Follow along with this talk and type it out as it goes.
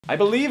I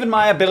believe in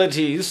my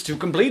abilities to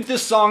complete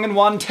this song in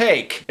one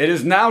take. It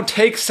is now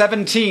take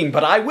 17,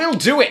 but I will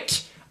do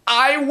it!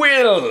 I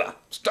will!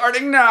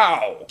 Starting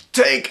now!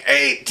 Take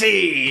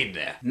 18!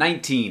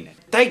 19.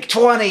 Take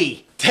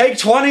 20! Take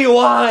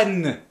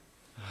 21!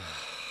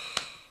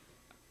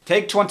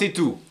 Take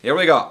 22. Here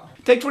we go.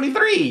 Take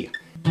 23!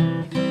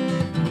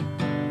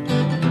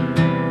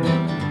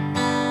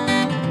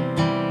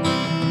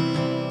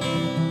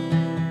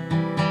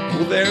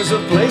 Well, there's a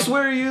place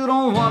where you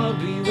don't wanna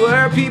be,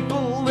 where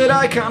people that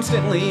die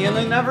constantly and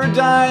they never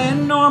die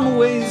in normal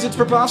ways. It's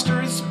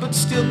preposterous, but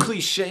still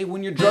cliche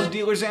when your drug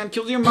dealer's aunt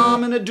kills your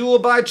mom in a duel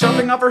by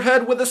chopping off her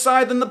head with a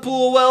scythe in the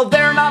pool. Well,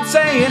 they're not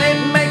saying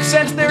it makes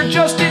sense, they're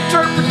just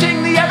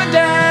interpreting the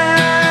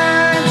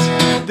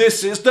evidence.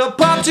 This is the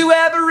plot to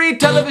every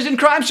television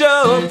crime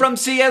show, from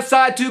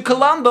CSI to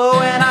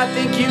Columbo, and I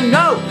think you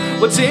know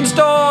what's in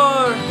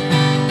store.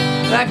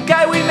 That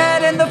guy we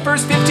met in the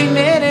first 15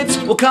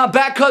 minutes will come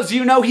back cause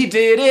you know he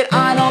did it.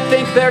 I don't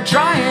think they're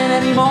trying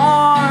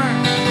anymore,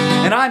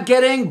 and I'm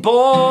getting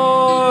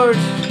bored.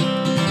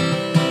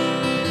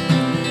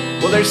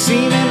 Well, there's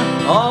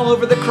semen all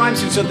over the crime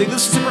scene, so they use a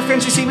super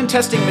fancy semen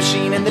testing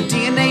machine, and the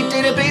DNA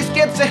database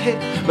gets a hit,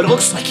 but it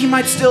looks like he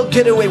might still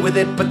get away with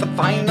it. But the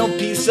final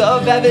piece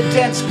of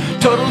evidence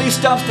totally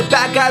stumps the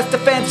bad guy's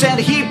defense, and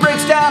he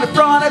breaks down in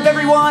front of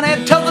everyone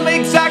and tells them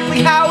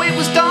exactly how it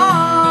was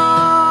done.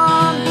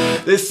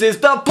 This is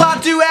the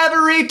plot to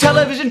every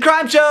television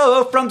crime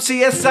show, from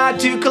CSI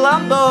to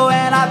Columbo,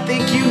 and I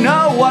think you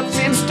know what's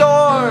in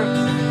store.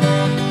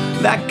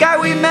 That guy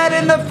we met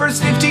in the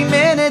first 15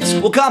 minutes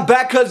will come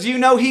back cause you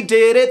know he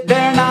did it.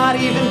 They're not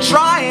even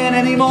trying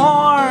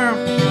anymore,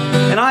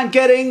 and I'm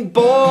getting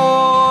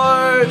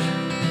bored.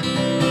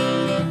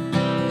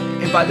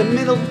 And by the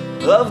middle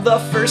of the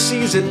first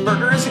season,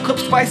 murder is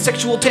eclipsed by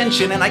sexual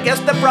tension, and I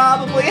guess that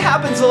probably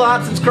happens a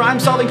lot since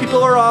crime-solving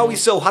people are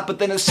always so hot. But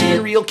then a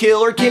serial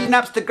killer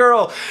kidnaps the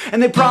girl,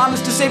 and they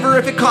promise to save her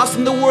if it costs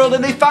them the world,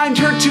 and they find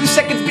her 2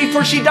 seconds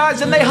before she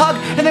dies, and they hug,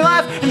 and they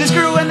laugh, and they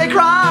screw, and they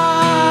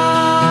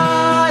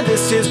cry.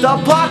 This is the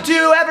plot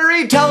to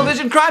every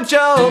television crime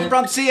show,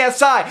 from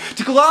CSI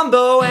to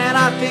Columbo, and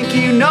I think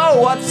you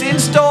know what's in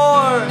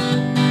store.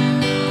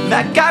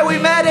 That guy we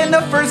met in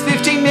the first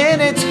 15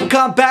 minutes will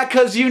come back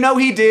cause you know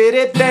he did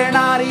it. They're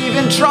not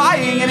even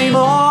trying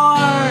anymore,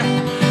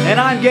 and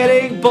I'm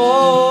getting bored.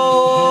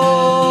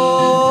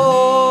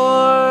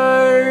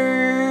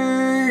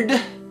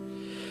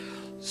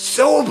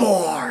 So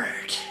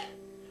bored.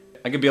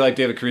 I could be like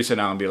David Caruso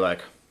now and be like,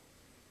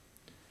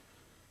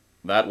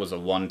 that was a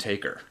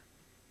one-taker.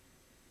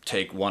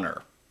 Take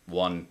oneer.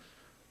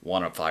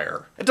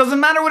 One-a-fire. It doesn't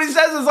matter what he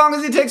says as long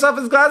as he takes off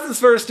his glasses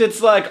first.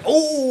 It's like,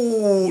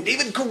 oh,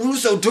 David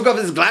Caruso took off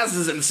his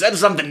glasses and said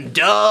something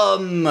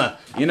dumb.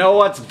 You know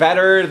what's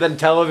better than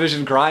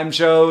television crime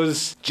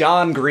shows?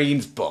 John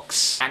Green's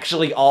books.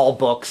 Actually, all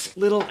books.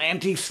 Little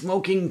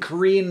anti-smoking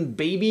Korean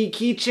baby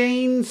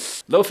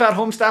keychains. Low-fat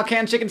home-style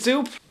canned chicken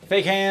soup.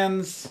 Fake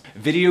hands.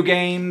 Video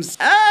games.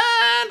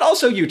 And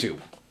also YouTube.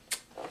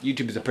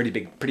 YouTube is a pretty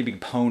big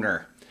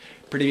poner.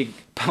 Pretty big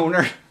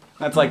poner.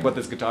 That's like what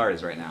this guitar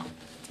is right now.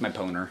 It's my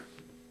poner.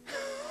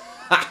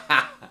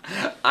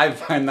 I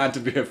find that to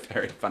be a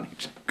very funny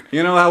joke.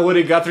 You know how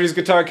Woody Guthrie's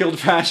guitar killed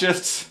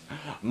fascists?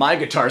 My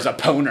guitar's a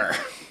poner.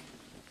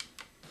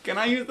 Can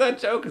I use that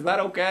joke? Is that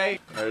okay?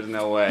 There's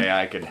no way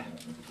I could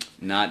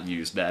not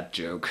use that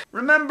joke.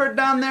 Remember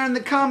down there in the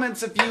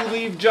comments, if you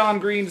leave John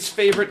Green's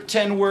favorite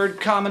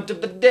 10-word comment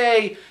of the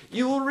day,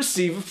 you will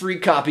receive a free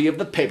copy of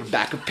the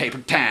paperback of Paper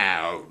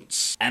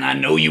Towns. And I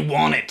know you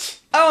want it.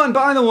 Oh, and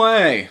by the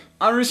way,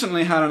 I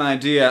recently had an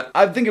idea.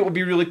 I think it would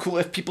be really cool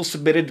if people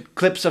submitted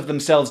clips of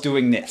themselves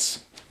doing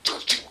this.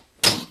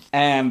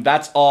 And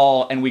that's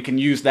all, and we can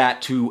use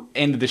that to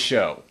end the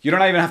show. You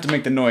don't even have to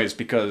make the noise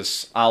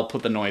because I'll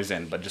put the noise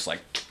in, but just like...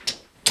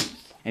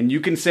 And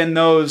you can send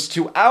those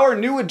to our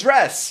new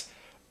address,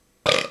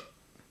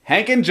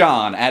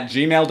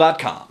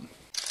 hankandjohn@gmail.com.